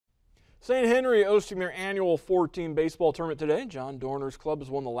St. Henry hosting their annual 14 baseball tournament today. John Dorner's club has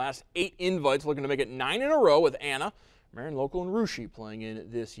won the last 8 invites, looking to make it 9 in a row with Anna, Marion Local, and Russia playing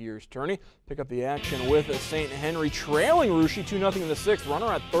in this year's tourney. Pick up the action with St. Henry trailing Russia 2-0 in the 6th. Runner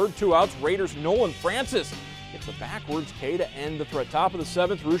at third, 2 outs. Raiders Nolan Francis gets a backwards K to end the threat. Top of the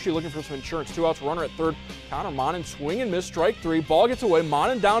 7th, Russia looking for some insurance. 2 outs. Runner at third, Connor Monin swing and miss. Strike 3. Ball gets away.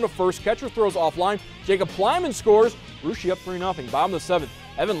 Monin down to first. Catcher throws offline. Jacob Plyman scores. Russia up 3-0. Bottom of the 7th.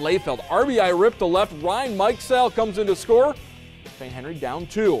 Evan Layfeld, RBI rip to left. Ryan Mikesell comes in to score. St. Henry down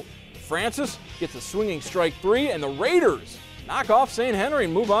 2. Francis gets a swinging strike 3, and the Raiders knock off St. Henry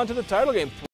and move on to the title game.